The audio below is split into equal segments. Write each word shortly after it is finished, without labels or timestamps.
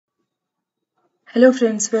Hello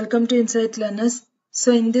friends, welcome to Insight Learners.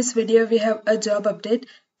 So in this video we have a job update,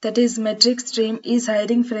 that is MetricStream is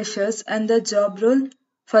hiring freshers and the job role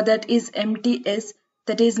for that is MTS,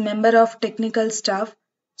 that is member of technical staff.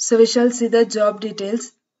 So we shall see the job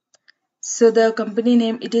details. So the company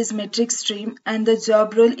name it is MetricStream and the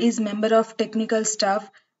job role is member of technical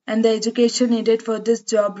staff, and the education needed for this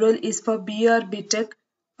job role is for BE or BTech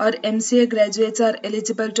or MCA graduates are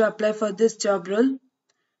eligible to apply for this job role,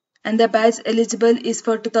 and the batch eligible is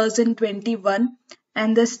for 2021,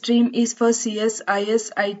 and the stream is for CS,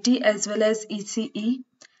 IS, IT as well as ECE,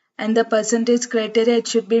 and the percentage criteria it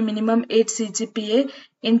should be minimum 8 CGPA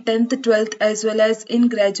in 10th, 12th as well as in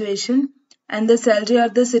graduation, and the salary or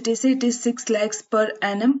the CTC it is 6 lakhs per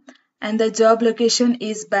annum, and the job location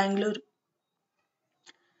is Bangalore.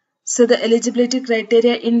 So the eligibility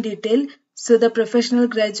criteria in detail. So the professional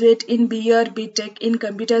graduate in BE or BTech in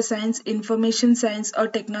computer science, information science or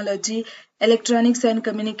technology, electronics and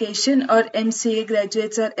communication or MCA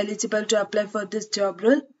graduates are eligible to apply for this job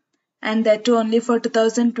role, and that too only for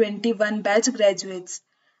 2021 batch graduates.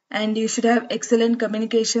 And you should have excellent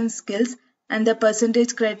communication skills, and the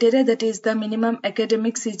percentage criteria that is the minimum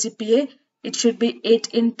academic CGPA it should be 8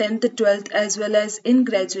 in 10th, 12th as well as in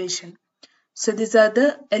graduation. So these are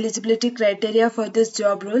the eligibility criteria for this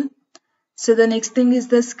job role. So the next thing is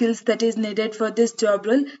the skills that is needed for this job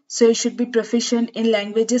role. So you should be proficient in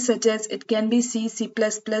languages such as it can be C, C++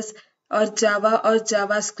 or Java or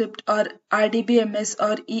JavaScript or RDBMS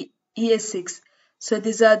or ES6. So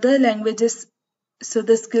these are the languages, so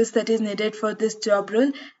the skills that is needed for this job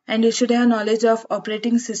role, and you should have knowledge of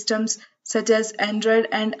operating systems such as Android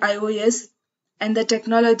and iOS, and the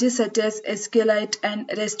technology such as SQLite and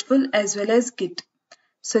RESTful as well as Git.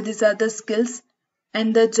 So these are the skills,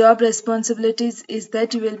 and the job responsibilities is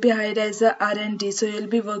that you will be hired as a R&D. So you will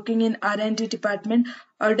be working in R&D department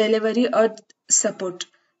or delivery or support.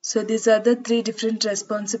 So these are the three different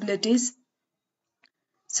responsibilities.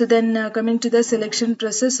 So then coming to the selection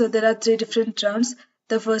process, so there are three different rounds.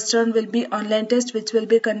 The first round will be online test which will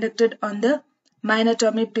be conducted on the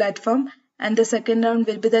MyAnatomy platform, and the second round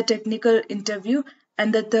will be the technical interview,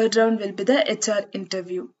 and the third round will be the HR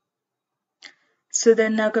interview. So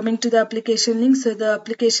then coming to the application link, so the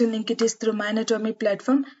application link it is through MyAnatomy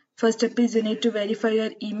platform. First step is you need to verify your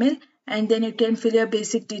email, and then you can fill your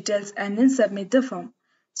basic details and then submit the form.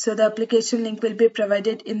 So the application link will be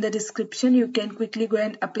provided in the description. You can quickly go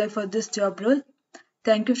and apply for this job role.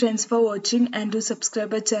 Thank you friends for watching, and do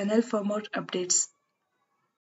subscribe our channel for more updates.